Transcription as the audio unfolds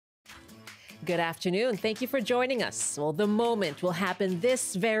Good afternoon. Thank you for joining us. Well, the moment will happen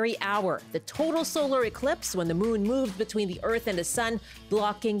this very hour. The total solar eclipse when the moon moves between the Earth and the sun,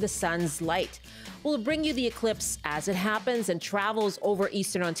 blocking the sun's light. We'll bring you the eclipse as it happens and travels over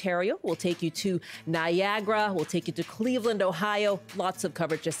eastern Ontario. We'll take you to Niagara. We'll take you to Cleveland, Ohio. Lots of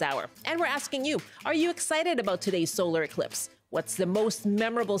coverage this hour. And we're asking you, are you excited about today's solar eclipse? What's the most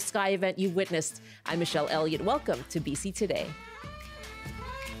memorable sky event you've witnessed? I'm Michelle Elliott. Welcome to BC Today.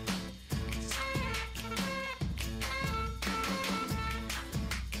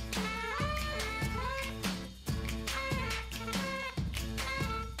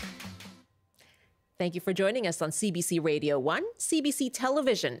 Thank you for joining us on CBC Radio 1, CBC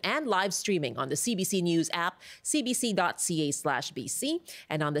Television, and live streaming on the CBC News app, cbc.ca/BC,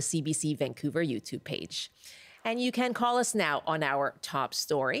 and on the CBC Vancouver YouTube page. And you can call us now on our top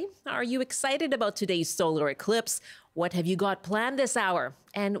story. Are you excited about today's solar eclipse? What have you got planned this hour?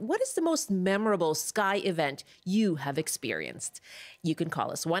 And what is the most memorable sky event you have experienced? You can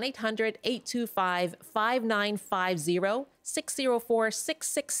call us 1-800-825-5950,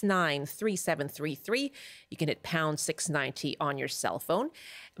 604-669-3733. You can hit pound 690 on your cell phone.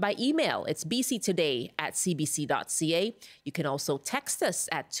 By email, it's bctoday@cbc.ca. You can also text us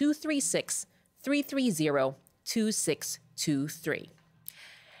at 236-330-2623.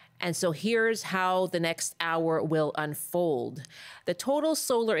 And so here's how the next hour will unfold. The total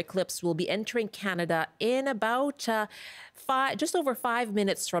solar eclipse will be entering Canada in about just over 5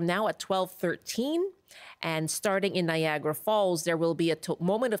 minutes from now at 12:13. And starting in Niagara Falls, there will be a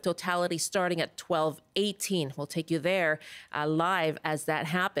moment of totality starting at 12:18. We'll take you there live as that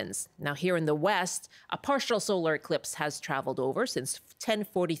happens. Now here in the West, a partial solar eclipse has traveled over since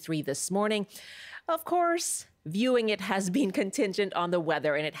 10:43 this morning. Of course, viewing it has been contingent on the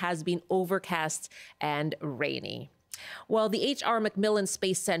weather, and it has been overcast and rainy. Well, the H.R. MacMillan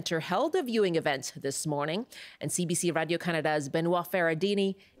Space Centre held a viewing event this morning, and CBC Radio-Canada's Benoit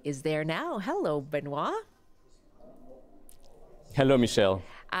Ferradini is there now. Hello, Benoit. Hello, Michelle.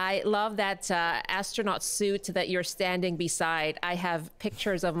 I love that astronaut suit that you're standing beside. I have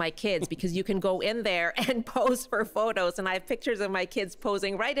pictures of my kids because you can go in there and pose for photos. And I have pictures of my kids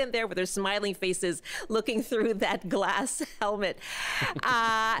posing right in there with their smiling faces looking through that glass helmet.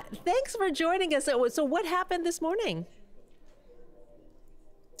 Thanks for joining us. So what happened this morning?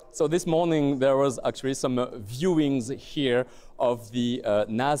 So this morning there was actually some viewings here of the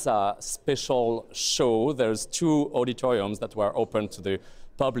NASA special show. There's 2 auditoriums that were open to the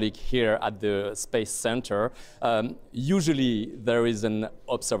public here at the Space Center. Usually there is an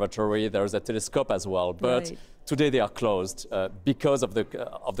observatory, there's a telescope as well, but right. Today they are closed because of the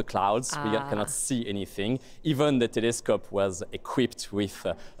clouds. We cannot see anything. Even the telescope was equipped with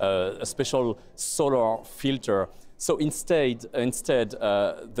a special solar filter. So instead,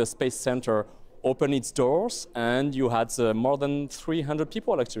 the Space Center opened its doors, and you had more than 300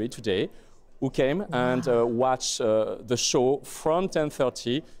 people actually today who came and watched the show from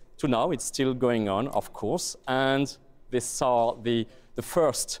 10:30 to now. It's still going on, of course, and they saw the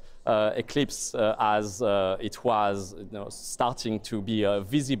first eclipse as it was starting to be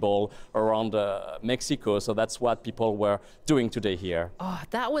visible around Mexico. So that's what people were doing today here. Oh,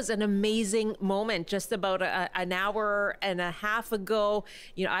 that was an amazing moment just about an hour and a half ago.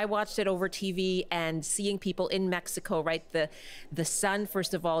 You know, I watched it over TV, and seeing people in Mexico, right? The sun,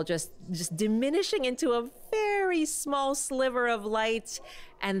 first of all, just diminishing into a very small sliver of light.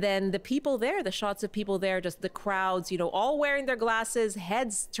 And then the people there, the shots of people there, just the crowds, all wearing their glasses,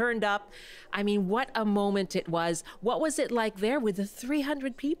 heads turned up. I mean, what a moment it was. What was it like there with the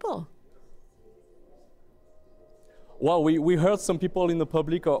 300 people? Well, we heard some people in the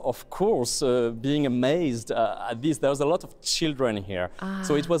public, of course, being amazed at this. There was a lot of children here.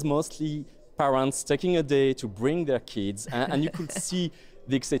 So it was mostly parents taking a day to bring their kids. And you could see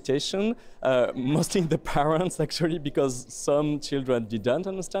the excitation, mostly the parents actually, because some children didn't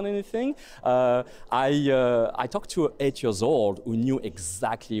understand anything. I talked to an 8-year-old who knew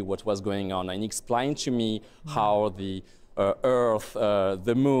exactly what was going on, and he explained to me how the Earth,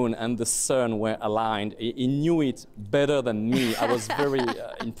 the moon, and the sun were aligned. He knew it better than me. I was very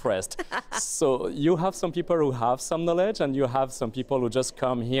impressed. So you have some people who have some knowledge, and you have some people who just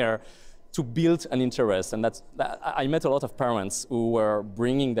come here to build an interest. And I met a lot of parents who were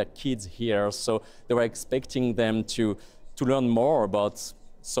bringing their kids here, so they were expecting them to learn more about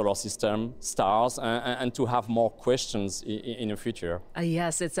solar system, stars, and to have more questions in the future.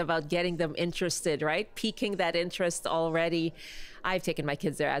 Yes, it's about getting them interested, right? Piquing that interest already. I've taken my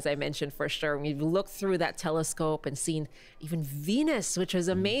kids there, as I mentioned, for sure. We've looked through that telescope and seen even Venus, which is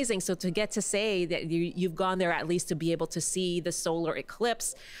amazing. So to get to say that you've gone there at least to be able to see the solar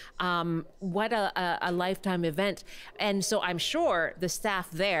eclipse, what a lifetime event. And so I'm sure the staff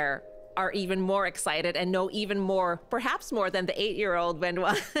there are even more excited and know even more, perhaps more than the 8-year-old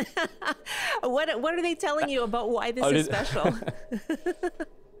Benoit. What are they telling you about why this is special?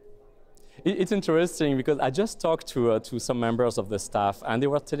 It's interesting because I just talked to some members of the staff, and they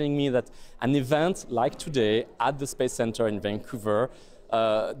were telling me that an event like today at the Space Center in Vancouver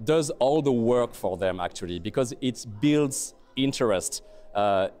does all the work for them, actually, because it builds interest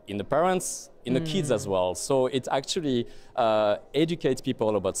in the parents, in the kids as well. So it actually educates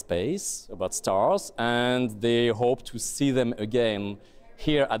people about space, about stars, and they hope to see them again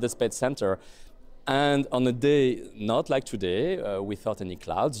here at the Space Center. And on a day not like today, without any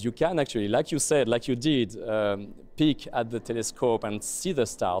clouds, you can actually, like you said, like you did, peek at the telescope and see the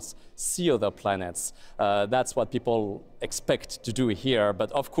stars, see other planets. That's what people expect to do here.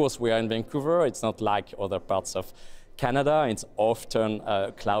 But of course, we are in Vancouver. It's not like other parts of Canada. It's often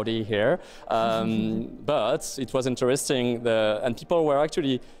cloudy here. But it was interesting, and people were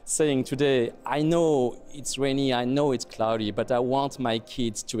actually saying today, I know it's rainy, I know it's cloudy, but I want my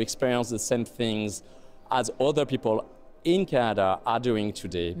kids to experience the same things as other people in Canada are doing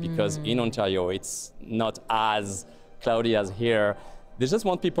today, because in Ontario, it's not as cloudy as here. They just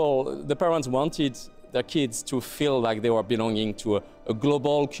want people, the parents wanted their kids to feel like they were belonging to a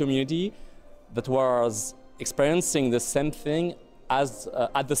global community that was experiencing the same thing as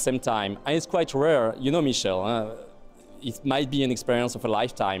at the same time. And it's quite rare, you know, Michelle, it might be an experience of a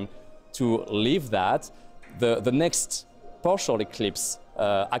lifetime to live that. The next partial eclipse,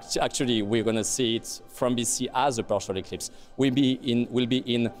 actually we're going to see it from BC as a partial eclipse, will be in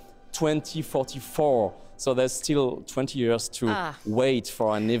 2044. So there's still 20 years to wait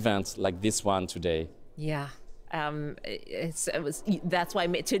for an event like this one today. Yeah. That's why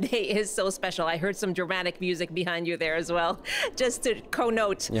today is so special. I heard some dramatic music behind you there as well, just to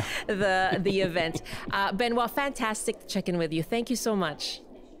connote the event. Benoit, fantastic to check in with you. Thank you so much.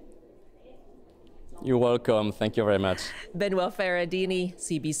 You're welcome. Thank you very much. Benoit Ferradini,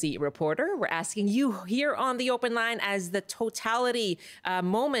 CBC reporter. We're asking you here on the open line as the totality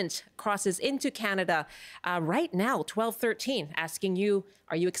moment crosses into Canada right now, 12:13, asking you,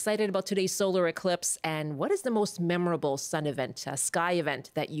 are you excited about today's solar eclipse? And what is the most memorable sun event, sky event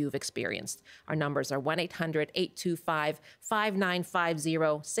that you've experienced? Our numbers are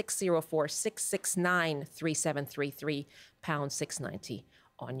 1-800-825-5950, 604-669-3733, pound 690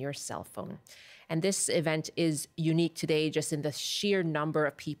 on your cell phone. And this event is unique today just in the sheer number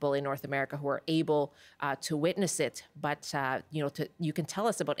of people in North America who are able to witness it. But, you can tell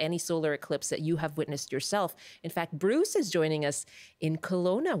us about any solar eclipse that you have witnessed yourself. In fact, Bruce is joining us in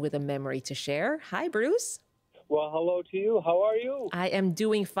Kelowna with a memory to share. Hi, Bruce. Well, hello to you. How are you? I am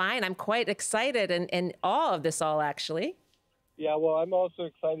doing fine. I'm quite excited and in awe of this all, actually. Yeah, well, I'm also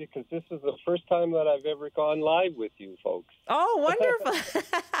excited because this is the first time that I've ever gone live with you folks. Oh, wonderful.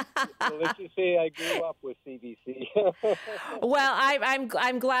 So let's just say I grew up with CBC. Well,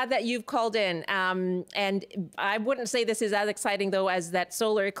 I'm glad that you've called in. And I wouldn't say this is as exciting, though, as that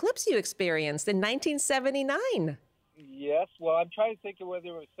solar eclipse you experienced in 1979. Yes, well, I'm trying to think of whether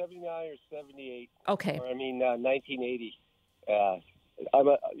it was 79 or 78. Okay. Or, 1980.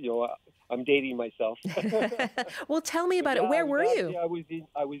 I'm dating myself. Well, tell me about it. Where were you? I was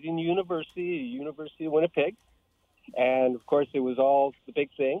in University of Winnipeg, and of course it was all the big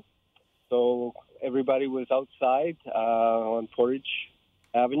thing. So everybody was outside on Portage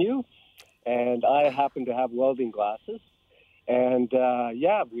Avenue, and I happened to have welding glasses, and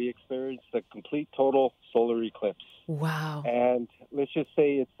we experienced a complete total solar eclipse. Wow! And let's just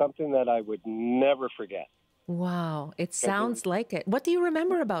say it's something that I would never forget. Wow, it sounds like it. What do you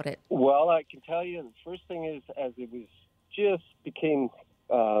remember about it? Well, I can tell you the first thing is, as it was just became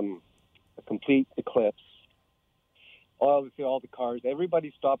a complete eclipse, all the cars,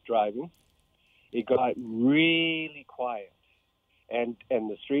 everybody stopped driving. It got really quiet, and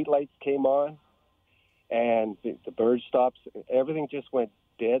the street lights came on, and the bird stops. Everything just went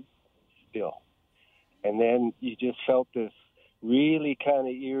dead still, and then you just felt this really kind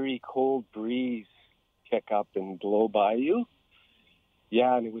of eerie, cold breeze pick up and blow by you.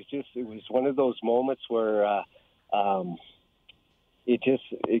 Yeah, and it was one of those moments where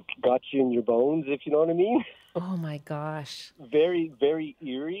it got you in your bones, if you know what I mean. Oh my gosh. Very, very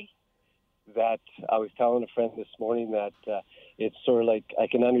eerie. that I was telling a friend this morning that it's sort of like I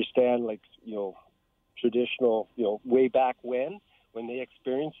can understand, like, traditional, way back when they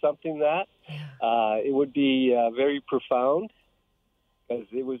experienced something that it would be very profound, because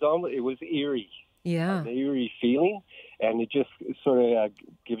it was eerie. Yeah. An eerie feeling, and it just sort of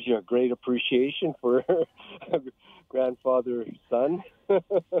gives you a great appreciation for grandfather son,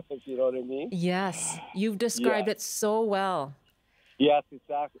 if you know what I mean. Yes, you've described it so well. Yes, it's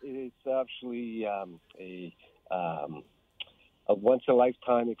actually a once in a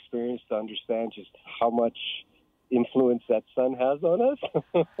lifetime experience to understand just how much influence that sun has on us.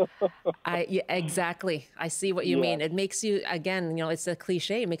 Exactly. I see what you mean. It makes you, again, it's a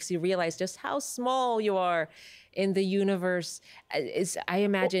cliche. It makes you realize just how small you are in the universe. I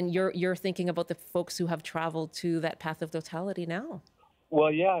imagine you're thinking about the folks who have traveled to that path of totality now. Well,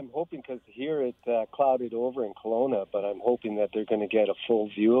 yeah, I'm hoping, because here it clouded over in Kelowna, but I'm hoping that they're going to get a full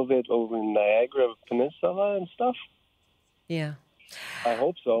view of it over in Niagara Peninsula and stuff. Yeah. I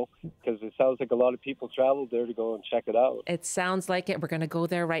hope so, because it sounds like a lot of people traveled there to go and check it out. It sounds like it. We're going to go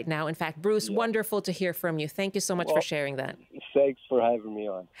there right now. In fact, Bruce, wonderful to hear from you. Thank you so much for sharing that. Thanks for having me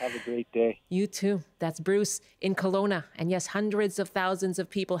on. Have a great day. You too. That's Bruce in Kelowna. And yes, hundreds of thousands of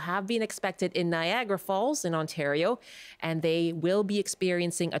people have been expected in Niagara Falls in Ontario, and they will be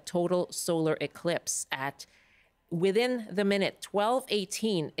experiencing a total solar eclipse at within the minute.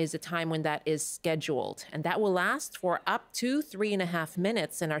 12:18 is the time when that is scheduled, and that will last for up to 3.5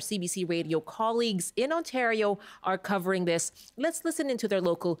 minutes. And our CBC Radio colleagues in Ontario are covering this. Let's listen into their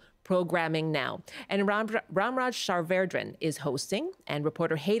local programming now. And Ramraj Sarverdran is hosting, and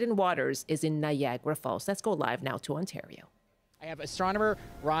reporter Hayden Waters is in Niagara Falls. Let's go live now to Ontario. I have astronomer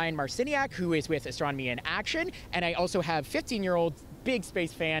Ryan Marciniak, who is with Astronomy in Action, and I also have 15-year-old big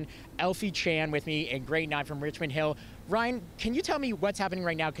space fan Elfie Chan with me in grade 9 from Richmond Hill. Ryan, can you tell me what's happening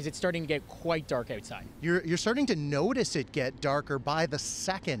right now, because it's starting to get quite dark outside? You're starting to notice it get darker by the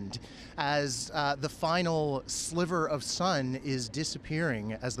second as the final sliver of sun is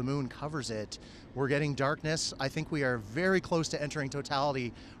disappearing as the moon covers it. We're getting darkness. I think we are very close to entering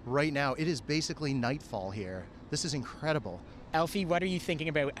totality right now. It is basically nightfall here. This is incredible. Elfie, what are you thinking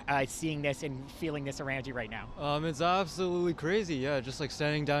about seeing this and feeling this around you right now? It's absolutely crazy. Yeah, just like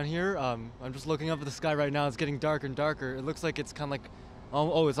standing down here. I'm just looking up at the sky right now. It's getting darker and darker. It looks like it's kind of like,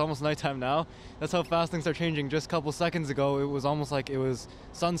 oh, it's almost nighttime now. That's how fast things are changing. Just a couple seconds ago, it was almost like it was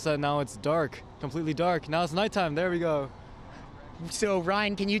sunset. Now it's dark, completely dark. Now it's nighttime. There we go. So,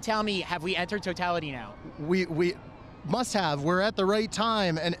 Ryan, can you tell me, have we entered totality now? We must have. We're at the right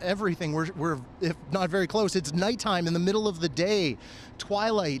time and everything. We're if not very close. It's nighttime in the middle of the day.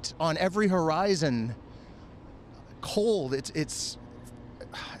 Twilight on every horizon. Cold. It's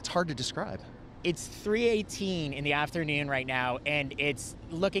hard to describe. It's 3:18 in the afternoon right now, and it's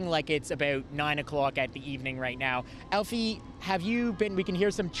looking like it's about 9 o'clock at the evening right now. Elfie, we can hear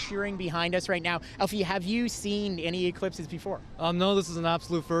some cheering behind us right now. Elfie, have you seen any eclipses before? No, this is an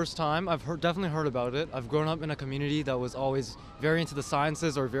absolute first time. I've definitely heard about it. I've grown up in a community that was always very into the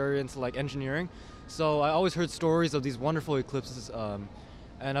sciences or very into like engineering. So I always heard stories of these wonderful eclipses,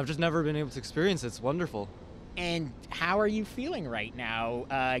 and I've just never been able to experience it. It's wonderful. And how are you feeling right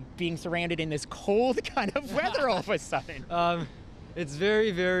now, being surrounded in this cold kind of weather all of a sudden? It's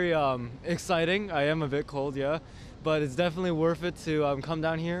very, very exciting. I am a bit cold, yeah, but it's definitely worth it to come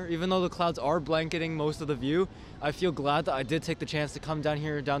down here. Even though the clouds are blanketing most of the view, I feel glad that I did take the chance to come down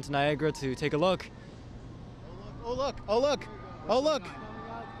here, down to Niagara, to take a look. Oh look, oh look, oh look.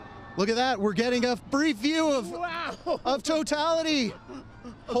 Look at that, we're getting a brief view of totality.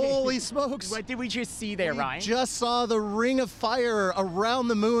 Holy smokes. What did we just see there, Ryan? We just saw the ring of fire around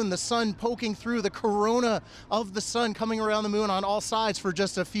the moon, the sun poking through, the corona of the sun coming around the moon on all sides for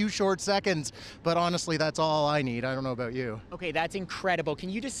just a few short seconds. But honestly, that's all I need. I don't know about you. Okay, that's incredible. Can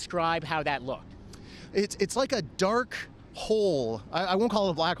you describe how that looked? It's like a dark hole. I won't call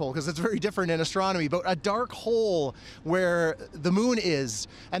it a black hole because it's very different in astronomy, but a dark hole where the moon is,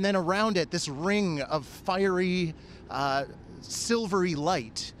 and then around it, this ring of fiery, silvery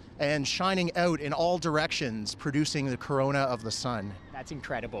light and shining out in all directions, producing the corona of the sun. That's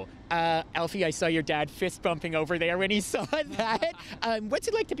incredible. Elfie, I saw your dad fist bumping over there when he saw that. What's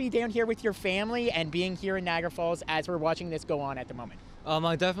it like to be down here with your family and being here in Niagara Falls as we're watching this go on at the moment?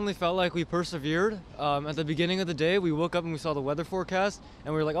 I definitely felt like we persevered. At the beginning of the day, we woke up and we saw the weather forecast,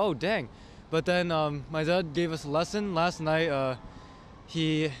 and we were like, oh, dang. But then my dad gave us a lesson. Last night,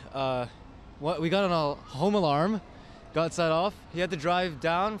 we got on a home alarm, got set off. He had to drive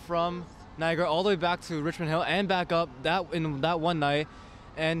down from Niagara all the way back to Richmond Hill and back up in that one night.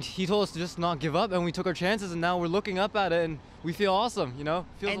 And he told us to just not give up, and we took our chances, and now we're looking up at it, and we feel awesome,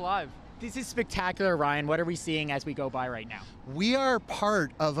 feels alive. This is spectacular, Ryan. What are we seeing as we go by right now? We are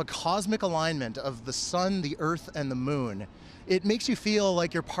part of a cosmic alignment of the sun, the earth, and the moon. It makes you feel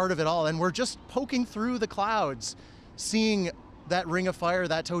like you're part of it all, and we're just poking through the clouds, seeing that ring of fire,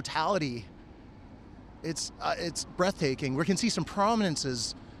 that totality. It's breathtaking. We can see some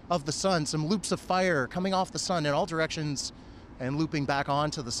prominences of the sun, some loops of fire coming off the sun in all directions and looping back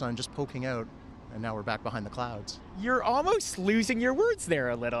onto the sun, just poking out. And now we're back behind the clouds. You're almost losing your words there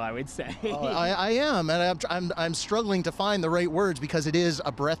a little, I would say. I am, and I'm struggling to find the right words because it is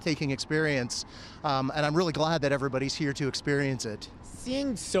a breathtaking experience, and I'm really glad that everybody's here to experience it.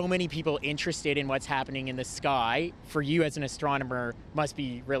 Seeing so many people interested in what's happening in the sky, for you as an astronomer, must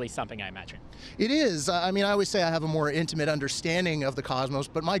be really something, I imagine. It is. I mean, I always say I have a more intimate understanding of the cosmos,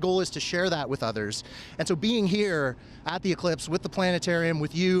 but my goal is to share that with others. And so being here at the eclipse with the planetarium,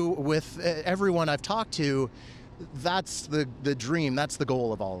 with you, with everyone I've talked to, that's the dream, that's the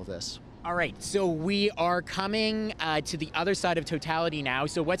goal of all of this. All right, so we are coming to the other side of totality now.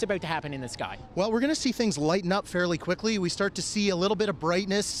 So what's about to happen in the sky? Well, we're going to see things lighten up fairly quickly. We start to see a little bit of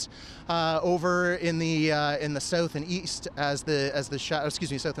brightness over in the south and east as the shadow,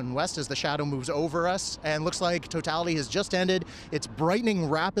 south and west as the shadow moves over us. And looks like totality has just ended. It's brightening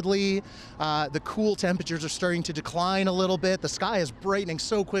rapidly. The cool temperatures are starting to decline a little bit. The sky is brightening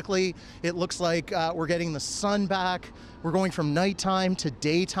so quickly. It looks like we're getting the sun back. We're going from nighttime to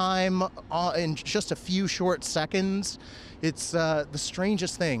daytime in just a few short seconds. It's the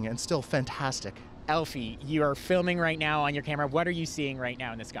strangest thing and still fantastic. Elfie, you are filming right now on your camera. What are you seeing right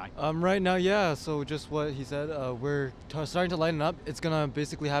now in the sky? Right now, yeah, so just what he said, we're starting to lighten up. It's gonna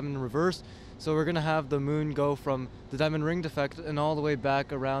basically happen in reverse. So we're gonna have the moon go from the diamond ring defect and all the way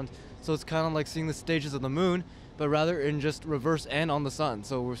back around. So it's kind of like seeing the stages of the moon, but rather in just reverse and on the sun.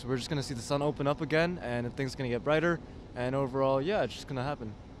 So we're just gonna see the sun open up again and things gonna get brighter. And overall, yeah, it's just gonna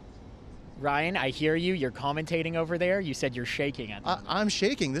happen. Ryan, I hear you. You're commentating over there. You said you're shaking at the moment. I'm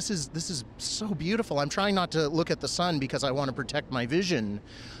shaking. This is so beautiful. I'm trying not to look at the sun because I want to protect my vision.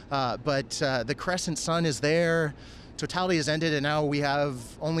 But the crescent sun is there. Totality has ended, and now we have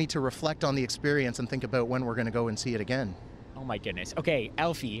only to reflect on the experience and think about when we're going to go and see it again. Oh my goodness. Okay,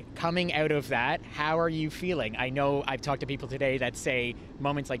 Elfie, coming out of that, how are you feeling? I know I've talked to people today that say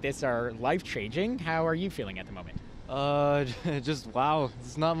moments like this are life-changing. How are you feeling at the moment? Just wow.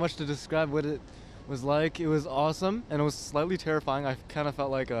 There's not much to describe what it was like. It was awesome, and it was slightly terrifying. I kind of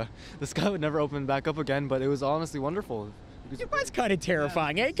felt like the sky would never open back up again, but it was honestly wonderful. It was kind of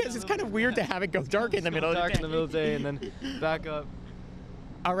terrifying, eh? Because it's kind of weird to have it go dark in the middle of the day. Dark in the middle of the day and then back up.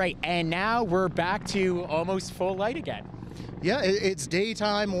 All right, and now we're back to almost full light again. Yeah, it's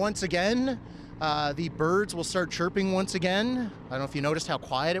daytime once again. The birds will start chirping once again. I don't know if you noticed how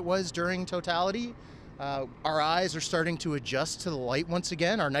quiet it was during totality. Our eyes are starting to adjust to the light once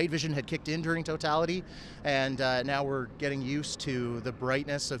again. Our night vision had kicked in during totality, and now we're getting used to the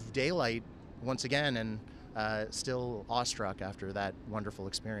brightness of daylight once again, and still awestruck after that wonderful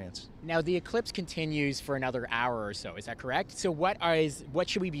experience. Now, the eclipse continues for another hour or so, is that correct? So what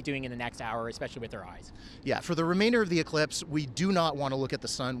should we be doing in the next hour, especially with our eyes? Yeah, for the remainder of the eclipse, we do not want to look at the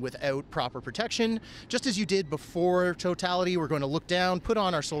sun without proper protection. Just as you did before totality, we're going to look down, put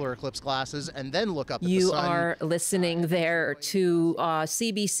on our solar eclipse glasses, and then look up at the sun. You are listening there to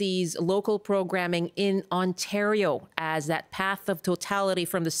CBC's local programming in Ontario as that path of totality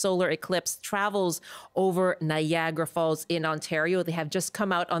from the solar eclipse travels over Niagara Falls in Ontario. They have just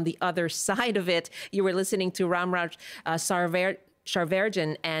come out on the other side of it. You were listening to Ramraj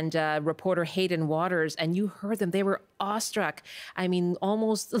Sarvarjan and reporter Hayden Waters, and you heard them. They were awestruck. I mean,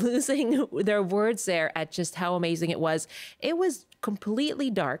 almost losing their words there at just how amazing it was. It was completely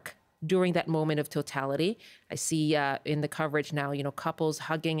dark during that moment of totality. I see in the coverage now, couples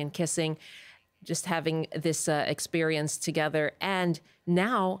hugging and kissing, just having this experience together. And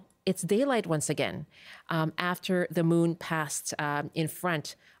now it's daylight once again after the moon passed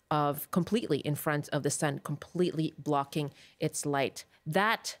completely in front of the sun, completely blocking its light.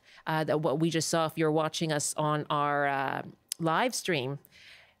 That what we just saw, if you're watching us on our live stream,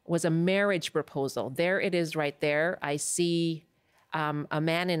 was a marriage proposal. There it is right there. I see a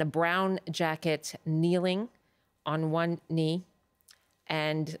man in a brown jacket kneeling on one knee,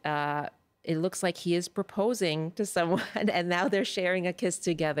 and it looks like he is proposing to someone, and now they're sharing a kiss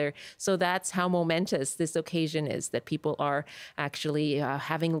together. So that's how momentous this occasion is, that people are actually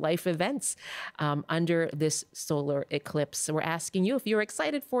having life events under this solar eclipse. We're asking you if you're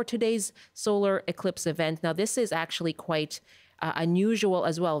excited for today's solar eclipse event. Now, this is actually quite unusual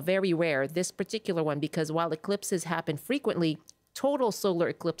as well, very rare, this particular one, because while eclipses happen frequently, Total solar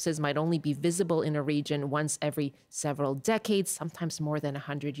eclipses might only be visible in a region once every several decades, sometimes more than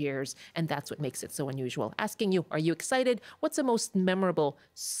 100 years. And that's what makes it so unusual. Asking you, are you excited? What's the most memorable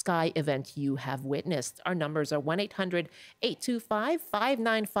sky event you have witnessed? Our numbers are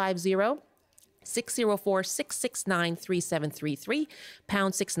 1-800-825-5950. 604-669-3733,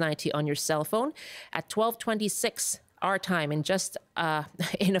 pound 690 on your cell phone. At 12:26 our time, in just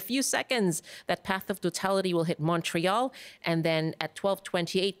in a few seconds, that path of totality will hit Montreal, and then at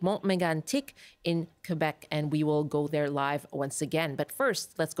 12:28 Mont-Mégantic in Quebec, and we will go there live once again. But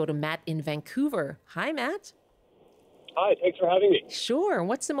first, let's go to Matt in Vancouver. Hi, Matt. Hi, thanks for having me. Sure.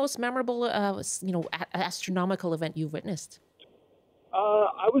 What's the most memorable, astronomical event you've witnessed?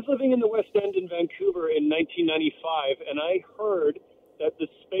 I was living in the West End in Vancouver in 1995, and I heard that the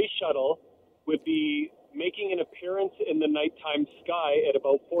space shuttle would be making an appearance in the nighttime sky at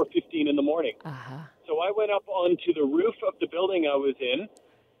about 4:15 in the morning. So I went up onto the roof of the building I was in,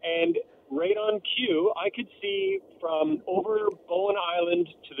 and right on cue, I could see from over Bowen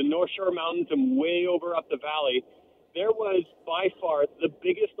Island to the North Shore Mountains and way over up the valley, there was by far the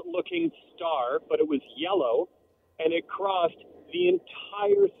biggest looking star, but it was yellow, and it crossed the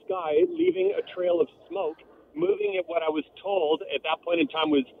entire sky, leaving a trail of smoke, moving at what I was told at that point in time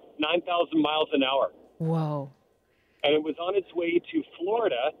was 9,000 miles an hour. Whoa. And it was on its way to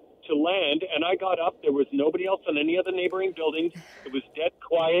Florida to land, and I got up. There was nobody else on any of the neighboring buildings. It was dead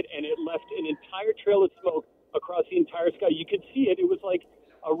quiet, and it left an entire trail of smoke across the entire sky. You could see it. It was like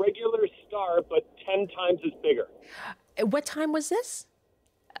a regular star, but 10 times as bigger. What time was this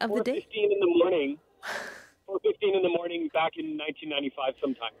of the day? 4:15 in the morning. 4:15 in the morning back in 1995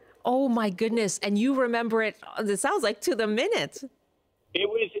 sometime. Oh my goodness. And you remember it, it sounds like to the minute. It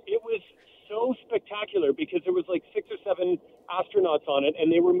was so spectacular because there was like 6 or 7 astronauts on it,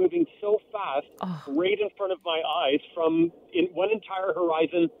 and they were moving so fast right in front of my eyes from one entire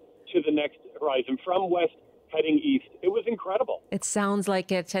horizon to the next horizon, from west heading east. It was incredible. It sounds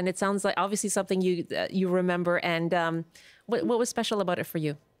like it, and it sounds like obviously something you remember. And what was special about it for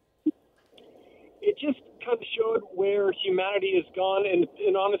you? It just kind of showed where humanity has gone, and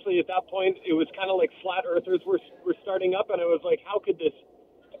honestly, at that point, it was kind of like flat earthers were starting up, and I was like, how could this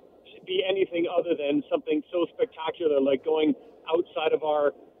be anything other than something so spectacular, like going outside of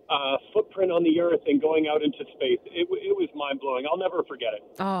our footprint on the earth and going out into space? It was mind-blowing. I'll never forget it.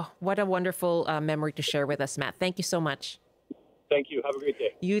 Oh, what a wonderful memory to share with us, Matt. Thank you so much. Thank you. Have a great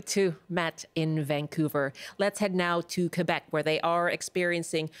day. You too, Matt in Vancouver. Let's head now to Quebec, where they are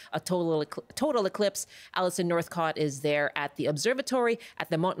experiencing a total eclipse. Alison Northcott is there at the observatory at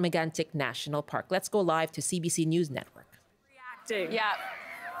the Mont-Mégantic National Park. Let's go live to CBC News Network. Yeah.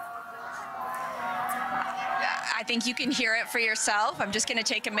 I think you can hear it for yourself. I'm just going to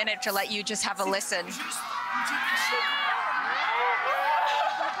take a minute to let you just have a listen.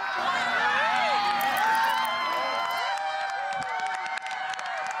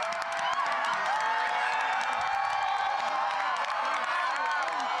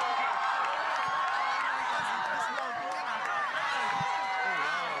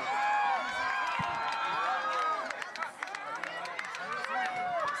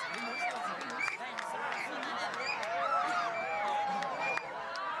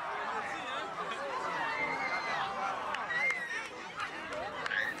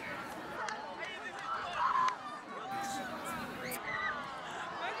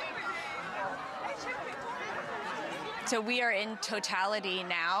 So we are in totality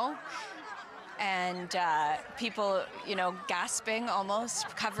now, and people, gasping almost,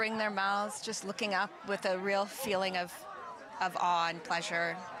 covering their mouths, just looking up with a real feeling of awe and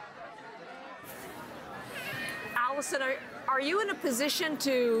pleasure. Alison, are you in a position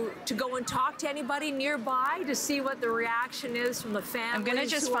to go and talk to anybody nearby to see what the reaction is from the families? I'm going to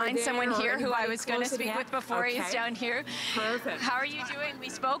just find someone here who I was going to speak with before okay. he's down here. Perfect. How are you doing? We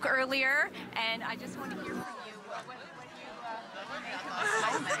spoke earlier, and I just want to hear from you.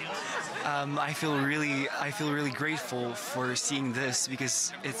 I feel really grateful for seeing this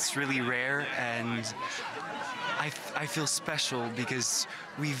because it's really rare, and I feel special because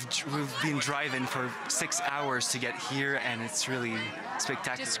we've been driving for 6 hours to get here, and it's really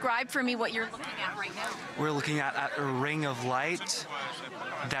spectacular. Describe for me what you're looking at right now. We're looking at a ring of light.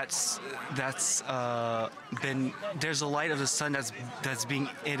 There's a light of the sun that's being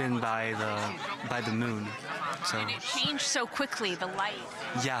hidden by the moon. So. And it changed so quickly, the light.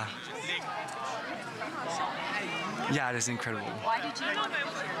 Yeah. Yeah, it is incredible. Why did you want to be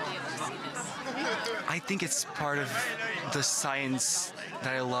able to see this? I think it's part of the science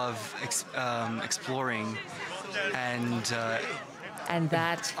that I love exploring, and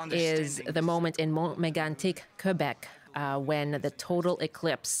that is the moment in Mont-Mégantic, Quebec, when the total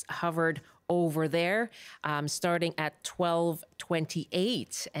eclipse hovered over there, starting at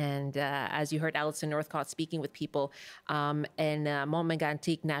 12:28. And as you heard Alison Northcott speaking with people in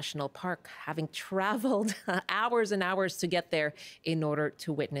Mont-Mégantic National Park, having traveled hours and hours to get there in order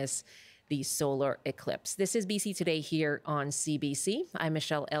to witness the solar eclipse. This is BC Today here on CBC. I'm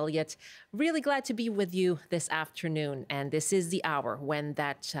Michelle Elliott. Really glad to be with you this afternoon. And this is the hour when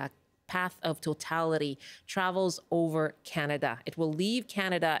that path of totality travels over Canada. It will leave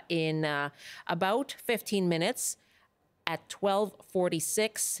Canada in about 15 minutes at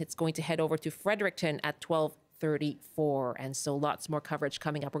 12:46. It's going to head over to Fredericton at 12:34. And so lots more coverage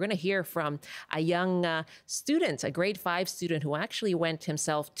coming up. We're going to hear from a young student, a grade 5 student who actually went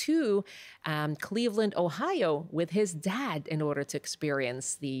himself to Cleveland, Ohio with his dad in order to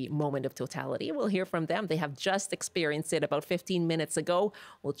experience the moment of totality. We'll hear from them. They have just experienced it about 15 minutes ago.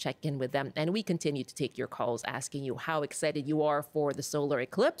 We'll check in with them. And we continue to take your calls asking you how excited you are for the solar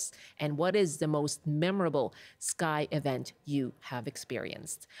eclipse and what is the most memorable sky event you have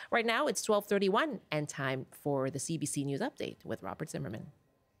experienced. Right now, it's 12:31 and time for the CBC News Update with Robert Zimmerman.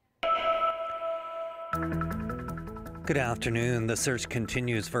 Good afternoon. The search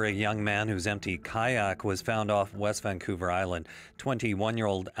continues for a young man whose empty kayak was found off West Vancouver Island.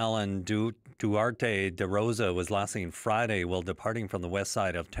 21-year-old Alan Duarte de Rosa was last seen Friday while departing from the west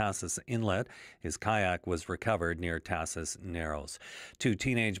side of Tassus Inlet. His kayak was recovered near Tassus Narrows. 2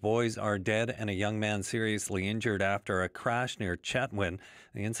 teenage boys are dead and a young man seriously injured after a crash near Chetwynd.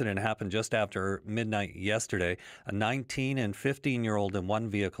 The incident happened just after midnight yesterday. A 19 and 15-year-old in one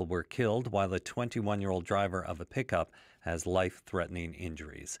vehicle were killed, while a 21-year-old driver of a pickup has life-threatening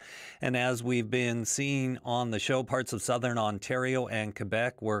injuries. And as we've been seeing on the show, parts of southern Ontario and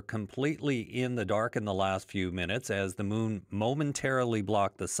Quebec were completely in the dark in the last few minutes as the moon momentarily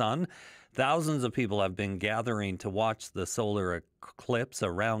blocked the sun. Thousands of people have been gathering to watch the solar eclipse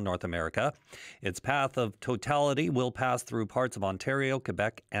around North America. Its path of totality will pass through parts of Ontario,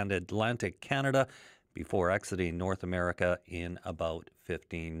 Quebec, and Atlantic Canada before exiting North America in about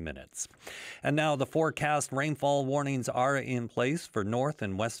 15 minutes. And now the forecast rainfall warnings are in place for North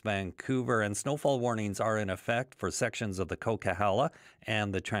and West Vancouver, and snowfall warnings are in effect for sections of the Coquihalla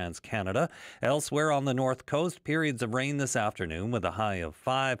and the Trans-Canada. Elsewhere on the North Coast, periods of rain this afternoon with a high of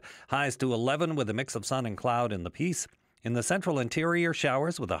 5, highs to 11 with a mix of sun and cloud in the Peace. In the central interior,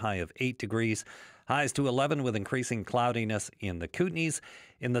 showers with a high of 8 degrees. Highs to 11 with increasing cloudiness in the Kootenays.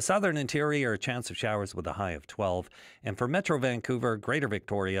 In the southern interior, a chance of showers with a high of 12. And for Metro Vancouver, Greater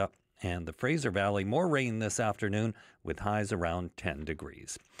Victoria, and the Fraser Valley, more rain this afternoon with highs around 10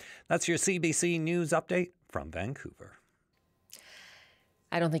 degrees. That's your CBC News Update from Vancouver.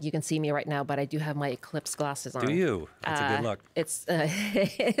 I don't think you can see me right now, but I do have my eclipse glasses on. Do you? That's a good look. It's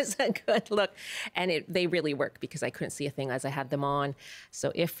a good look. And they really work because I couldn't see a thing as I had them on.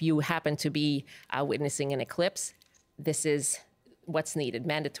 So if you happen to be witnessing an eclipse, this is what's needed,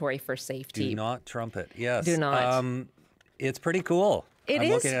 mandatory for safety. Do not trumpet. Yes. Do not. It's pretty cool. I'm is.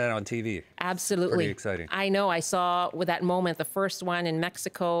 looking at it on TV. Absolutely. Pretty exciting. I know. I saw with that moment, the first one in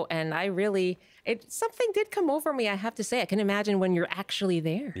Mexico, and something did come over me, I have to say. I can imagine when you're actually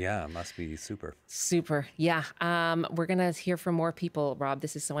there. Yeah, it must be super. Super. Yeah. We're going to hear from more people, Rob.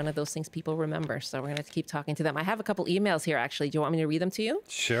 This is one of those things people remember. So we're going to keep talking to them. I have a couple emails here, actually. Do you want me to read them to you?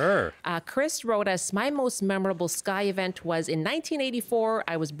 Sure. Chris wrote us, my most memorable sky event was in 1984.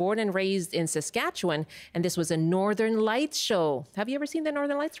 I was born and raised in Saskatchewan, and this was a Northern Lights show. Have you ever seen the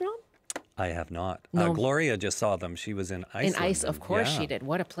Northern Lights, Rob? I have not. No. Gloria just saw them. She was in Iceland. In Ice, of course she did.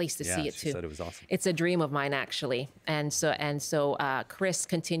 What a place to see it too. She said it was awesome. It's a dream of mine, actually. And so Chris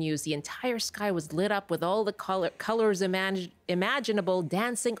continues. The entire sky was lit up with all the colors imaginable,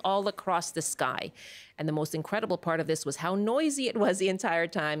 dancing all across the sky. And the most incredible part of this was how noisy it was the entire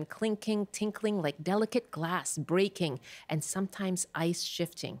time, clinking, tinkling like delicate glass breaking, and sometimes ice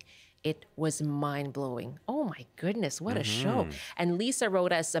shifting. It was mind-blowing. Oh, my goodness, what a show. And Lisa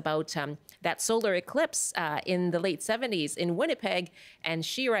wrote us about that solar eclipse in the late 70s in Winnipeg. And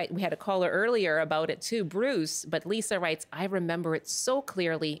we had a caller earlier about it too, Bruce. But Lisa writes, I remember it so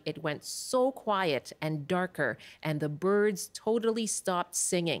clearly. It went so quiet and darker, and the birds totally stopped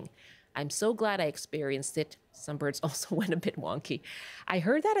singing. I'm so glad I experienced it. Some birds also went a bit wonky. I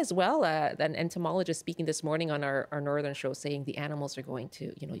heard that as well. An entomologist speaking this morning on our Northern show saying the animals are going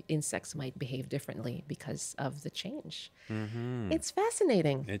to, insects might behave differently because of the change. It's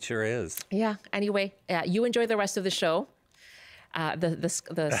fascinating. It sure is. Yeah. Anyway, you enjoy the rest of the show.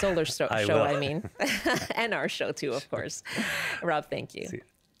 The solar show, I mean. And our show too, of course. Rob, thank you.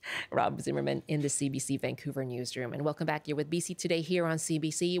 Rob Zimmerman in the CBC Vancouver newsroom. And welcome back. You're with BC Today here on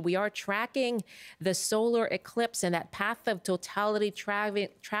CBC. We are tracking the solar eclipse and that path of totality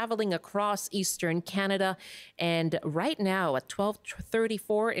traveling across Eastern Canada. And right now at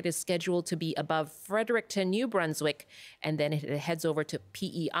 12:34, it is scheduled to be above Fredericton, New Brunswick. And then it heads over to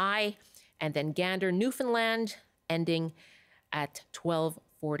PEI and then Gander, Newfoundland, ending at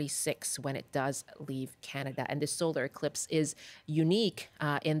 12:46 when it does leave Canada. And this solar eclipse is unique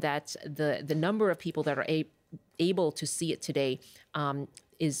in that the number of people that are able to see it today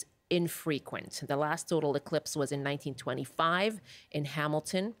is infrequent. The last total eclipse was in 1925 in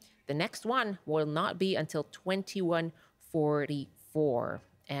Hamilton. The next one will not be until 2144.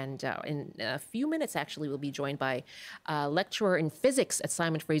 And in a few minutes, actually, we'll be joined by a lecturer in physics at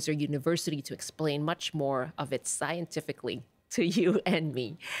Simon Fraser University to explain much more of it scientifically to you and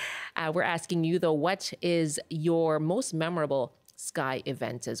me. We're asking you, though, what is your most memorable sky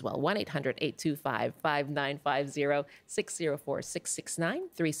event as well? 1-800-825-5950,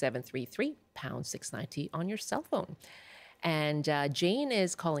 604-669-3733, pound 690 on your cell phone. And Jane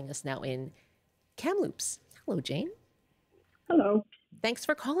is calling us now in Kamloops. Hello, Jane. Hello. Thanks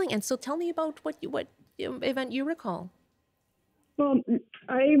for calling. And so tell me about what event you recall. Well, in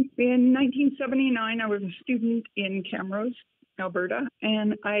 1979, I was a student in Camrose, Alberta,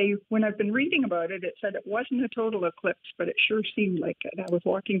 and when I've been reading about it, it said it wasn't a total eclipse, but it sure seemed like it. I was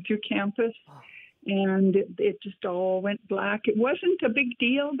walking through campus, and it just all went black. It wasn't a big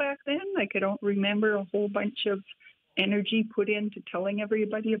deal back then. Like, I don't remember a whole bunch of energy put into telling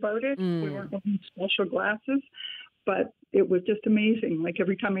everybody about it. We weren't wearing special glasses, but it was just amazing. Like,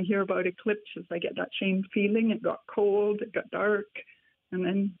 every time I hear about eclipses, I get that same feeling. It got cold, it got dark,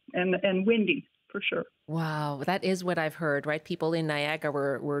 and windy, for sure. Wow, that is what I've heard, right? People in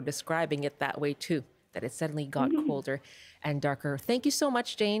Niagara were describing it that way too, that it suddenly got colder and darker. Thank you so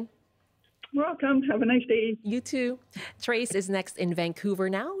much, Jane. Welcome. Have a nice day. You too. Trace is next in Vancouver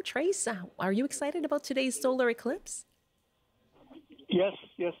now. Trace, are you excited about today's solar eclipse? Yes,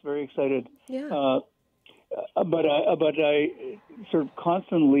 very excited. Yeah. But I sort of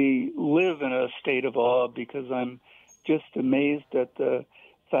constantly live in a state of awe because I'm just amazed at the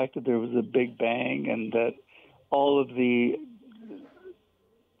fact that there was a Big Bang and that all of the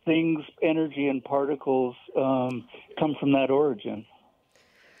things, energy and particles, come from that origin.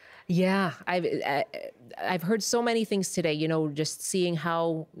 Yeah, I've heard so many things today, just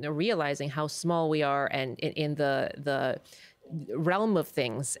realizing how small we are and in the realm of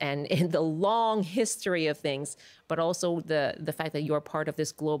things and in the long history of things, but also the fact that you're part of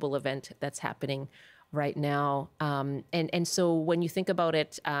this global event that's happening right now. And so when you think about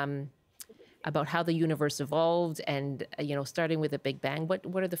it, about how the universe evolved and, starting with the Big Bang,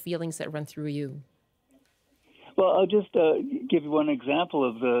 what are the feelings that run through you? Well, I'll just give you one example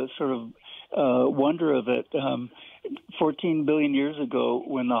of the sort of wonder of it. 14 billion years ago,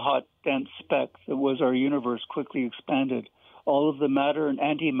 when the hot, dense speck that was our universe quickly expanded, all of the matter and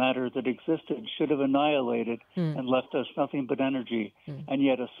antimatter that existed should have annihilated and left us nothing but energy. And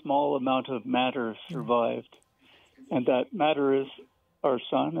yet a small amount of matter survived. And that matter is our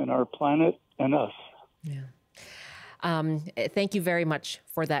sun and our planet and us. Yeah. Thank you very much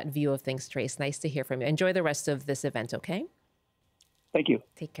for that view of things, Trace. Nice to hear from you. Enjoy the rest of this event, okay? Thank you.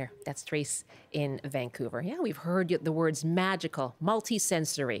 Take care. That's Trace in Vancouver. Yeah, we've heard the words magical,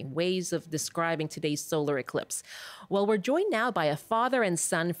 multisensory, ways of describing today's solar eclipse. Well, we're joined now by a father and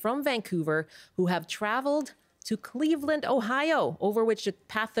son from Vancouver who have traveled to Cleveland, Ohio, over which the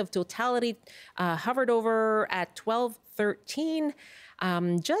path of totality hovered over at 12:13.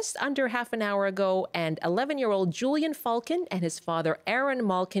 Just under half an hour ago, and 11-year-old Julian Falcon and his father Aaron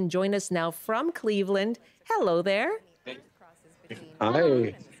Malkin join us now from Cleveland. Hello there.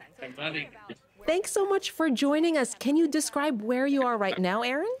 Hi. Thanks so much for joining us. Can you describe where you are right now,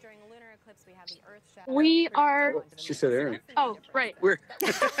 Aaron? We are. She said Aaron. Oh, right. We're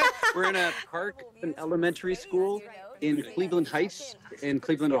in a park, an elementary school in Cleveland Heights in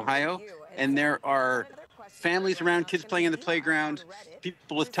Cleveland, Ohio, and there are families around, kids playing in the playground,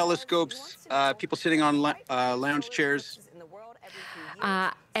 people with telescopes, people sitting on lounge chairs.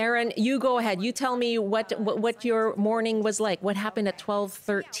 Aaron, you go ahead. You tell me what your morning was like. What happened at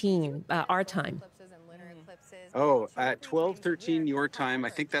 12:13 our time? Oh, at 12:13 your time, I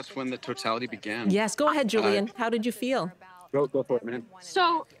think that's when the totality began. Yes, go ahead, Julian. How did you feel? Go for it, man.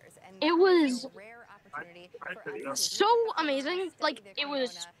 So, it was so amazing. Like, it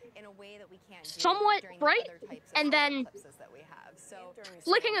was somewhat bright, and then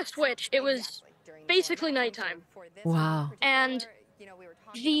flicking a switch, it was basically nighttime. Wow. And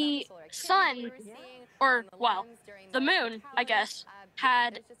the sun, or, well, the moon, I guess,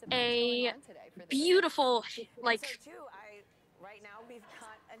 had a beautiful, like,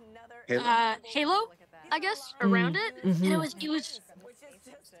 halo, I guess, around it, and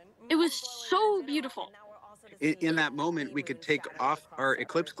it was so beautiful. In that moment, we could take off our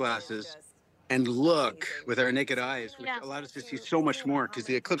eclipse glasses and look with our naked eyes, which allowed us to see so much more, because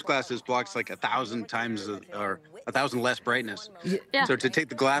the eclipse glasses blocks like 1,000 times or 1,000 less brightness. Yeah. So to take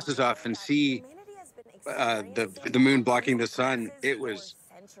the glasses off and see the moon blocking the sun,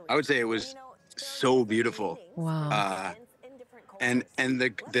 I would say it was so beautiful. Wow. And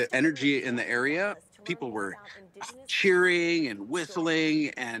the energy in the area, people were cheering and whistling,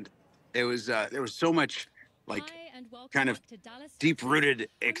 and there was so much like kind of deep-rooted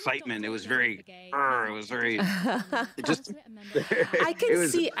excitement. It was very it just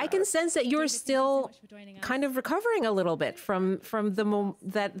I can sense that you're still kind of recovering a little bit from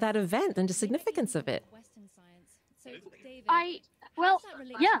that event and the significance of it.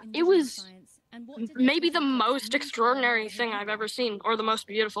 It was maybe the most extraordinary thing I've ever seen, or the most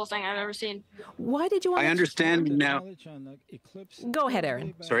beautiful thing I've ever seen. Why did you want I understand now. Go ahead,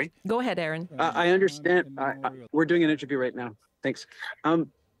 Aaron. Sorry? Go ahead, Aaron. I understand. We're doing an interview right now. Thanks. I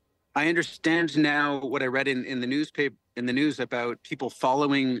understand now what I read in the news about people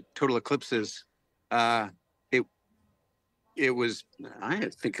following total eclipses. It was, I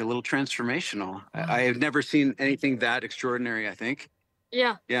think, a little transformational. I have never seen anything that extraordinary, I think.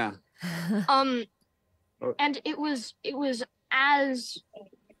 Yeah. Yeah. And it was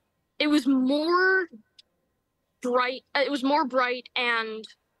more bright. It was more bright and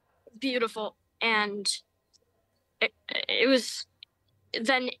beautiful, and it was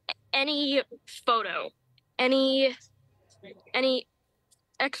than any photo, any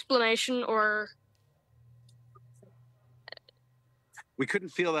explanation or. We couldn't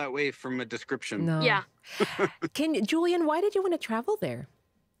feel that way from a description. No. Yeah. Julian, why did you want to travel there?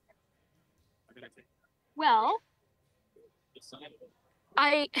 Well,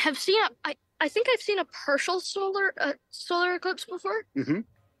 I have seen I think I've seen a partial solar eclipse before. Mm-hmm.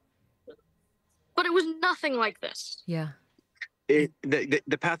 But it was nothing like this. Yeah.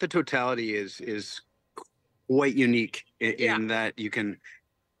 The path of totality is quite unique in that you can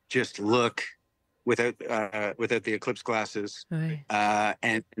just look without the eclipse glasses, right.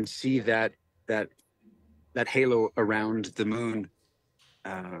 And see that halo around the moon,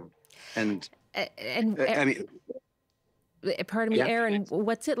 and I mean, pardon me, yeah. Aaron,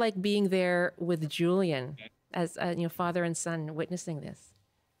 what's it like being there with Julian as father and son witnessing this?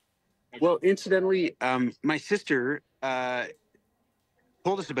 Well, incidentally, my sister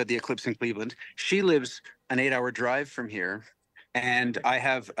told us about the eclipse in Cleveland. She lives an 8-hour drive from here, and I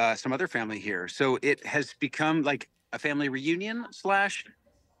have some other family here. So it has become like a family reunion /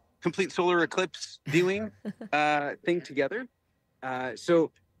 complete solar eclipse viewing thing together.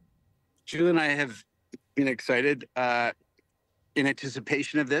 So Julie and I have been excited in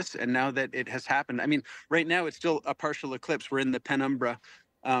anticipation of this, and now that it has happened, I mean, right now it's still a partial eclipse. We're in the penumbra.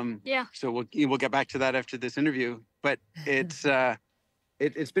 Yeah. So we'll get back to that after this interview. But it's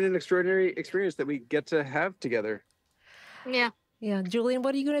been an extraordinary experience that we get to have together. Yeah. Yeah, Julian,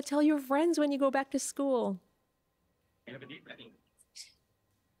 what are you going to tell your friends when you go back to school?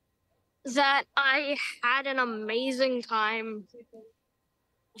 That I had an amazing time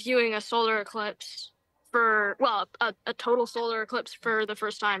viewing a solar eclipse a total solar eclipse for the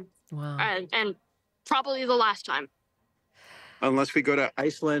first time. Wow. And probably the last time. Unless we go to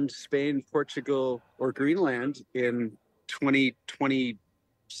Iceland, Spain, Portugal, or Greenland in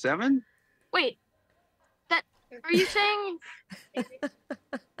 2027? Wait, are you saying?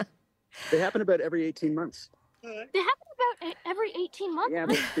 They happen about every 18 months. They happen about every 18 months? Yeah,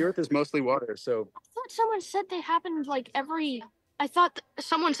 but the Earth is mostly water, so. I thought someone said they happened I thought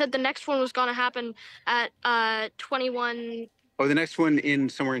someone said the next one was going to happen at 21. Oh, the next one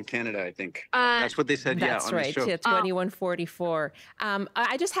somewhere in Canada, I think. That's what they said. That's on right. the show. Yeah, 2144.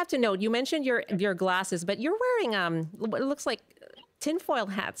 I just have to note, you mentioned your glasses, but you're wearing what looks like tinfoil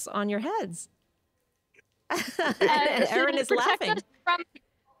hats on your heads. Aaron is laughing.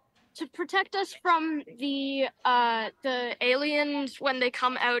 To protect us from the aliens when they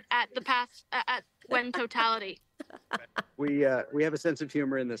come out at the path when totality. We have a sense of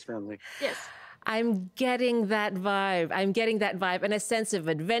humor in this family. Yes. I'm getting that vibe. And a sense of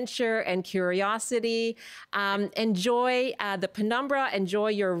adventure and curiosity. Enjoy the penumbra. Enjoy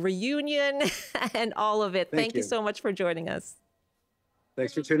your reunion and all of it. Thank you so much for joining us.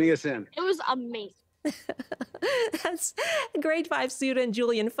 Thanks for tuning us in. It was amazing. That's grade 5 student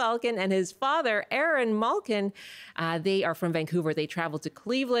Julian Falcon and his father, Aaron Malkin. They are from Vancouver. They traveled to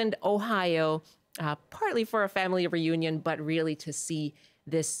Cleveland, Ohio, partly for a family reunion, but really to see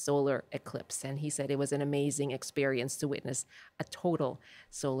this solar eclipse. And he said it was an amazing experience to witness a total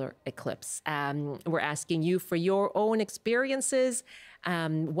solar eclipse. We're asking you for your own experiences.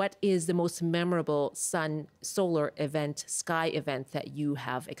 What is the most memorable solar event, sky event that you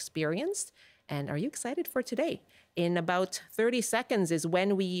have experienced? And are you excited for today? In about 30 seconds is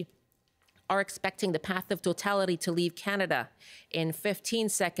when we are expecting the path of totality to leave Canada. In 15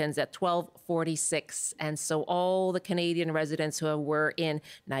 seconds at 12:46. And so all the Canadian residents who were in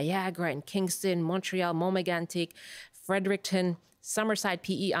Niagara and Kingston, Montreal, Montmegantic, Fredericton, Summerside,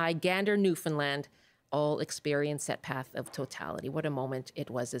 PEI, Gander, Newfoundland, all experienced that path of totality. What a moment it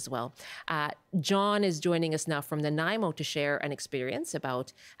was as well. John is joining us now from Nanaimo to share an experience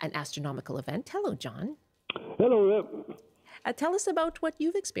about an astronomical event. Hello, John. Hello. Tell us about what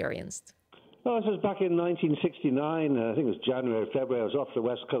you've experienced. Oh, this was back in 1969. I think it was January, February. I was off the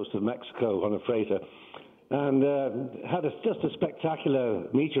west coast of Mexico on a freighter and had just a spectacular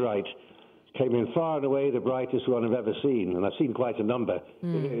meteorite. Came in far and away the brightest one I've ever seen, and I've seen quite a number.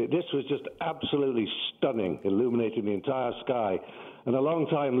 This was just absolutely stunning, illuminating the entire sky. And a long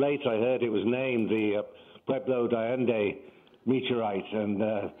time later, I heard it was named the Pueblo de Allende meteorite,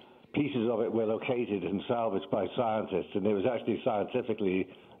 and pieces of it were located and salvaged by scientists, and it was actually scientifically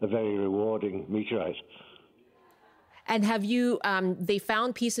a very rewarding meteorite. And have you, they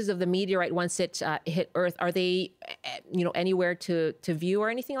found pieces of the meteorite once it hit Earth. Are they, anywhere to view or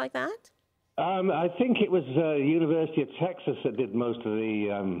anything like that? I think it was University of Texas that did most of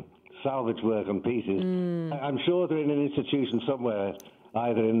the salvage work on pieces. I'm sure they're in an institution somewhere,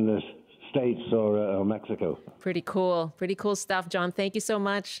 either in the States or Mexico. Pretty cool stuff, John. Thank you so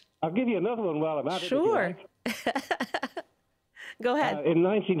much. I'll give you another one while I'm at it. Sure. Go ahead. In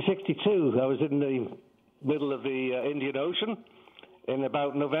 1962, I was in the middle of the Indian Ocean in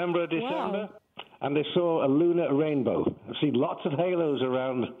about November or December, and I saw a lunar rainbow. I've seen lots of halos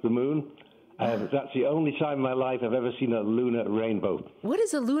around the moon. That's the only time in my life I've ever seen a lunar rainbow. What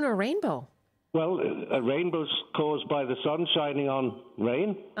is a lunar rainbow? Well, a rainbow's caused by the sun shining on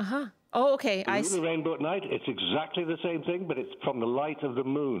rain. Uh-huh. Oh, okay. The lunar rainbow at night, it's exactly the same thing, but it's from the light of the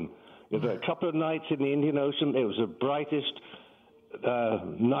moon. There were a couple of nights in the Indian Ocean. It was the brightest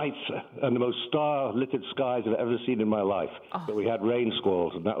nights and the most star-lit skies I've ever seen in my life. But we had rain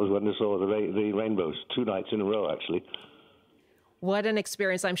squalls, and that was when I saw the rainbows, 2 nights in a row, actually. What an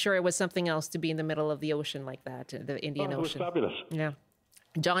experience. I'm sure it was something else to be in the middle of the ocean like that, the Indian Ocean. It was fabulous. Yeah.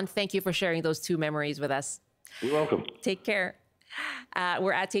 John, thank you for sharing those 2 memories with us. You're welcome. Take care.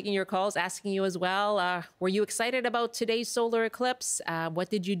 We're taking your calls, asking you as well. Were you excited about today's solar eclipse? What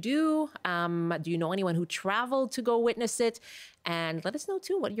did you do? Do you know anyone who traveled to go witness it? And let us know,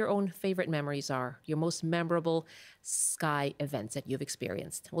 too, what your own favorite memories are, your most memorable sky events that you've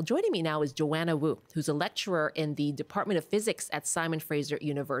experienced. Well, joining me now is Joanna Wu, who's a lecturer in the Department of Physics at Simon Fraser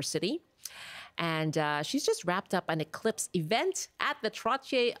University. And she's just wrapped up an eclipse event at the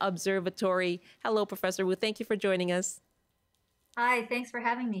Trottier Observatory. Hello, Professor Wu. Thank you for joining us. Hi, thanks for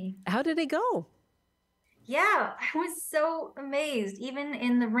having me. How did it go? Yeah, I was so amazed, even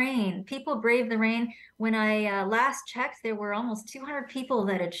in the rain. People braved the rain. When I last checked, there were almost 200 people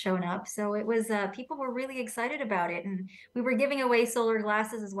that had shown up. So it was, people were really excited about it. And we were giving away solar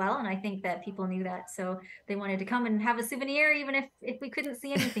glasses as well. And I think that people knew that. So they wanted to come and have a souvenir, even if we couldn't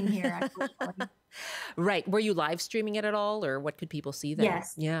see anything here. Right. Were you live streaming it at all, or what could people see there?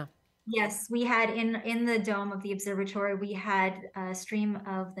 Yes. Yeah. Yes, we had in the dome of the observatory, we had a stream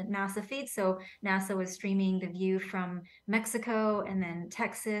of the NASA feed. So NASA was streaming the view from Mexico and then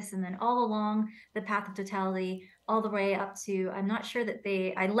Texas and then all along the path of totality, all the way up to, I'm not sure that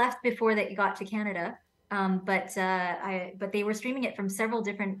I left before they got to Canada. But they were streaming it from several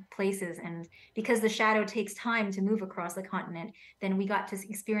different places, and because the shadow takes time to move across the continent, then we got to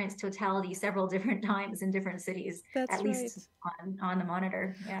experience totality several different times in different cities. That's at least on the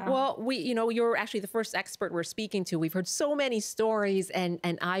monitor. Yeah. Well, you're actually the first expert we're speaking to. We've heard so many stories and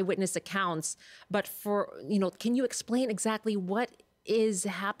eyewitness accounts, but can you explain exactly what is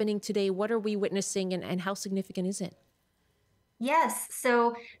happening today? What are we witnessing, and how significant is it? Yes.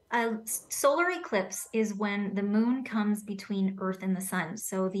 So a solar eclipse is when the moon comes between Earth and the sun.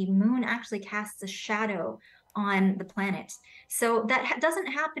 So the moon actually casts a shadow on the planet. So that doesn't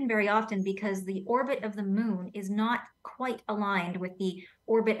happen very often because the orbit of the moon is not quite aligned with the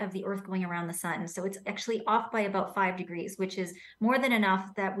orbit of the Earth going around the sun. So it's actually off by about 5 degrees, which is more than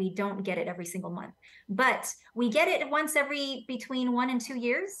enough that we don't get it every single month. But we get it once every between 1 and 2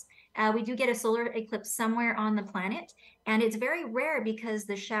 years. We do get a solar eclipse somewhere on the planet, and it's very rare because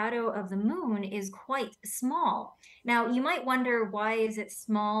the shadow of the moon is quite small. Now, you might wonder, why is it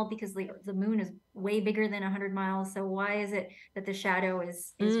small? Because the moon is way bigger than 100 miles. So why is it that the shadow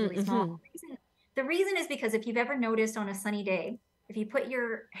is really small? The reason is because if you've ever noticed on a sunny day, if you put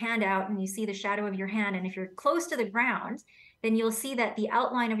your hand out and you see the shadow of your hand, and if you're close to the ground, then you'll see that the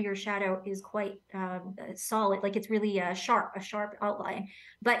outline of your shadow is quite solid, like it's really a sharp outline.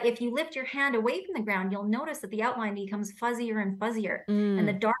 But if you lift your hand away from the ground, you'll notice that the outline becomes fuzzier and fuzzier, and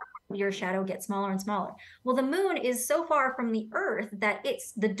the dark part of your shadow gets smaller and smaller. Well, the moon is so far from the Earth that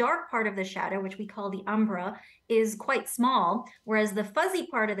it's the dark part of the shadow, which we call the umbra, is quite small, whereas the fuzzy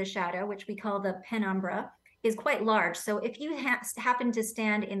part of the shadow, which we call the penumbra, is quite large. So if you happen to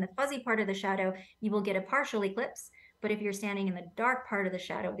stand in the fuzzy part of the shadow, you will get a partial eclipse. But if you're standing in the dark part of the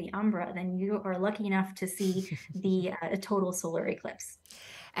shadow, the umbra, then you are lucky enough to see the total solar eclipse.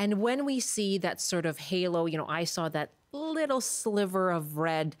 And when we see that sort of halo, I saw that little sliver of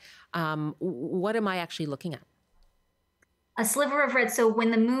red. What am I actually looking at? A sliver of red. So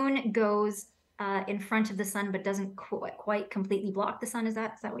when the moon goes in front of the sun, but doesn't quite completely block the sun. Is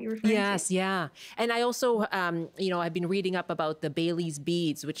that what you're referring to? Yes, yeah. And I also, I've been reading up about the Bailey's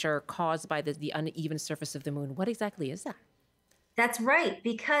beads, which are caused by the uneven surface of the moon. What exactly is that? That's right,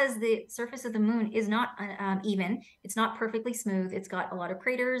 because the surface of the moon is not even. It's not perfectly smooth. It's got a lot of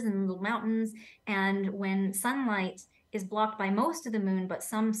craters and little mountains. And when sunlight is blocked by most of the moon, but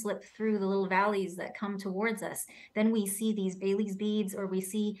some slip through the little valleys that come towards us, then we see these Bailey's beads, or we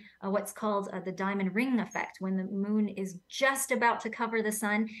see what's called the diamond ring effect, when the moon is just about to cover the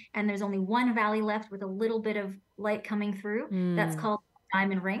sun and there's only one valley left with a little bit of light coming through. That's called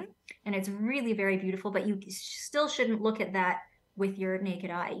diamond ring, and it's really very beautiful, but you still shouldn't look at that with your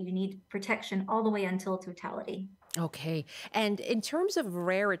naked eye. You need protection all the way until totality. Okay. And in terms of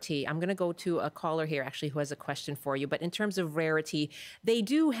rarity, I'm going to go to a caller here actually who has a question for you. But in terms of rarity, they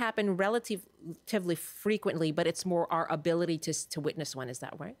do happen relatively frequently, but it's more our ability to witness one. Is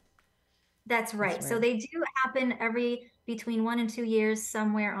that right? That's right. So they do happen between 1 and 2 years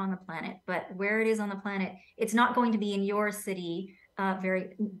somewhere on the planet. But where it is on the planet, it's not going to be in your city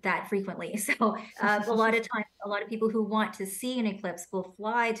that frequently. So a lot of times, a lot of people who want to see an eclipse will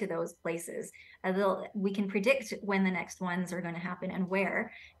fly to those places. We can predict when the next ones are going to happen and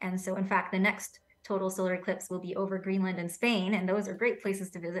where. And so, in fact, the next total solar eclipse will be over Greenland and Spain, and those are great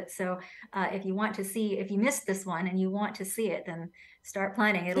places to visit. So if you missed this one and you want to see it, then start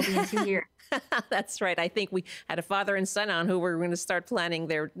planning. It'll be in 2 years. That's right. I think we had a father and son on who were going to start planning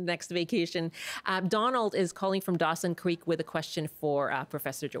their next vacation. Donald is calling from Dawson Creek with a question for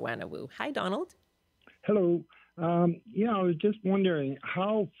Professor Joanna Wu. Hi, Donald. Hello. I was just wondering,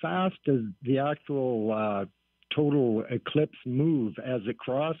 how fast does the actual total eclipse move as it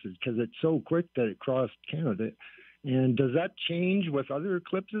crosses? Because it's so quick that it crossed Canada. And does that change with other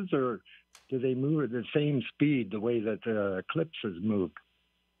eclipses, or do they move at the same speed the way that the eclipses move?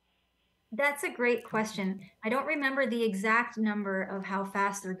 That's a great question. I don't remember the exact number of how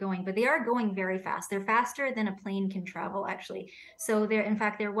fast they're going, but they are going very fast. They're faster than a plane can travel, actually. So in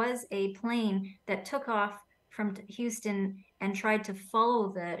fact, there was a plane that took off from Houston and tried to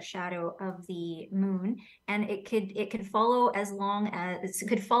follow the shadow of the moon, and it could follow as long as it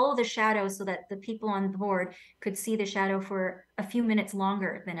could follow the shadow, so that the people on board could see the shadow for a few minutes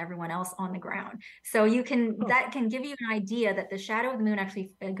longer than everyone else on the ground. So that can give you an idea that the shadow of the moon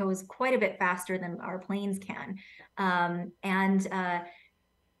actually goes quite a bit faster than our planes can.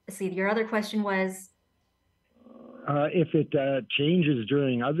 Let's see, your other question was, if it changes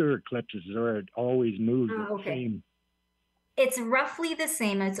during other eclipses, or it always moves the same. It's roughly the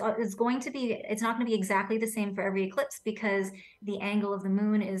same. It's not going to be exactly the same for every eclipse, because the angle of the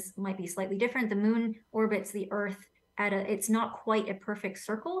moon might be slightly different. The moon orbits the Earth it's not quite a perfect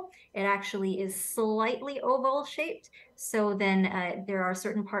circle. It actually is slightly oval shaped. So then there are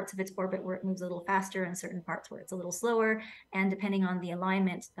certain parts of its orbit where it moves a little faster and certain parts where it's a little slower. And depending on the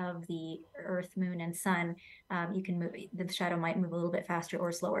alignment of the Earth, moon, and sun, the shadow might move a little bit faster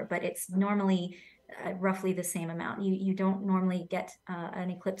or slower, but it's normally roughly the same amount. You don't normally get an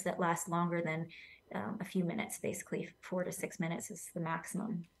eclipse that lasts longer than a few minutes. Basically 4 to 6 minutes is the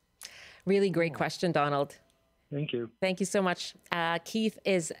maximum. Really great question, Donald. Thank you. Thank you so much. Keith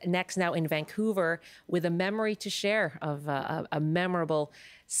is next now in Vancouver with a memory to share of a memorable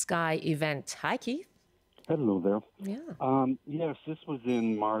sky event. Hi, Keith. Hello there. Yeah. Yes, this was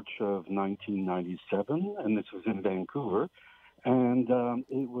in March of 1997, and this was in Vancouver. And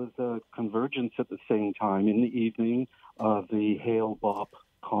it was a convergence at the same time in the evening of the Hale-Bopp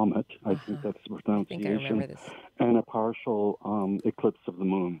comet, I think that's the pronunciation, I remember this. and a partial eclipse of the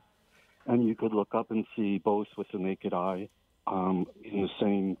moon. and you could look up and see both with the naked eye in the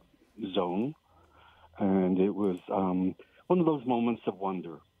same zone. And it was one of those moments of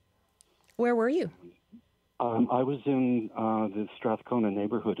wonder. Where were you? I was in the Strathcona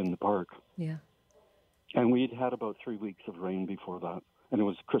neighborhood in the park. Yeah. And we'd had about 3 weeks of rain before that, and it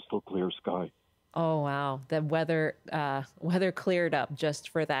was crystal clear sky. Oh, wow. The weather cleared up just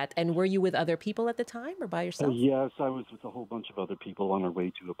for that. And were you with other people at the time or by yourself? Yes, I was with a whole bunch of other people on our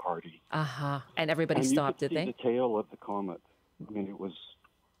way to a party. Uh-huh. And everybody and stopped, you could did see they? the tail of the comet. I mean, it was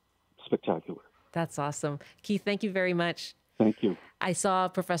spectacular. That's awesome. Keith, thank you very much. Thank you. I saw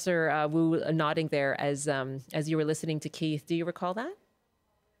Professor Wu nodding there as you were listening to Keith. Do you recall that?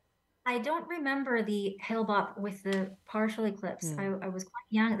 I don't remember the Hale-Bopp with the partial eclipse. I was quite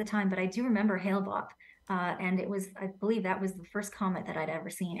young at the time, but I do remember Hale-Bopp. And it was, I believe that was the first comet that I'd ever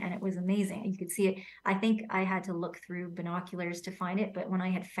seen, and it was amazing. You could see it. I think I had to look through binoculars to find it, but when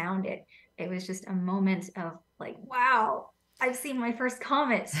I had found it, it was just a moment of like, wow, I've seen my first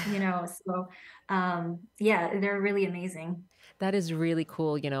comet, you know. So, yeah, they're really amazing. That is really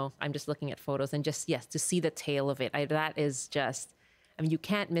cool. You know, I'm just looking at photos and just, yes, to see the tail of it. That is just, I mean, you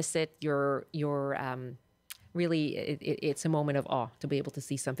can't miss it. Really, it's a moment of awe to be able to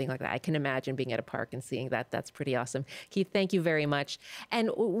see something like that. I can imagine being at a park and seeing that. That's pretty awesome. Keith, thank you very much.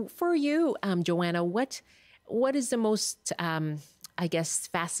 And for you, Joanna, what is the most, I guess,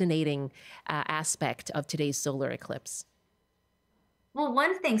 fascinating aspect of today's solar eclipse? Well,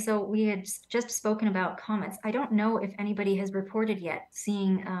 one thing, so we had just spoken about comets. I don't know if anybody has reported yet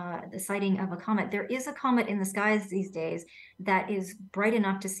seeing the sighting of a comet. There is a comet in the skies these days that is bright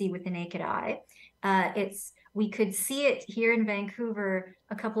enough to see with the naked eye. We could see it here in Vancouver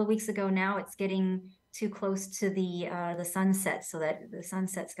a couple of weeks ago. Now it's getting too close to the sunset, so that the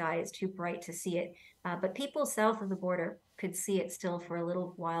sunset sky is too bright to see it. But people south of the border could see it still for a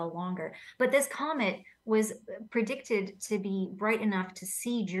little while longer. But this comet was predicted to be bright enough to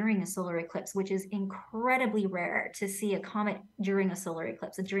see during a solar eclipse, which is incredibly rare to see a comet during a solar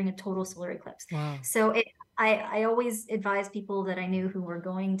eclipse, during a total solar eclipse. Wow. So I always advise people that I knew who were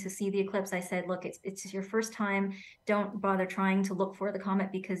going to see the eclipse. I said, look, it's your first time. Don't bother trying to look for the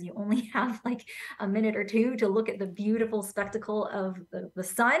comet because you only have like a minute or two to look at the beautiful spectacle of the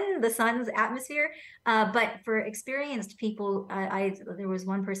sun's atmosphere. But for experienced people, there was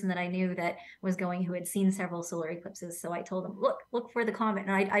one person that I knew that was going who had seen several solar eclipses. So I told them, look for the comet.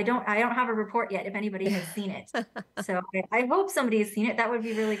 And I don't have a report yet if anybody has seen it. So I hope somebody has seen it. That would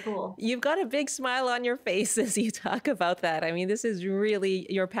be really cool. You've got a big smile on your face as you talk about that. I mean, this is really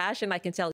your passion, I can tell.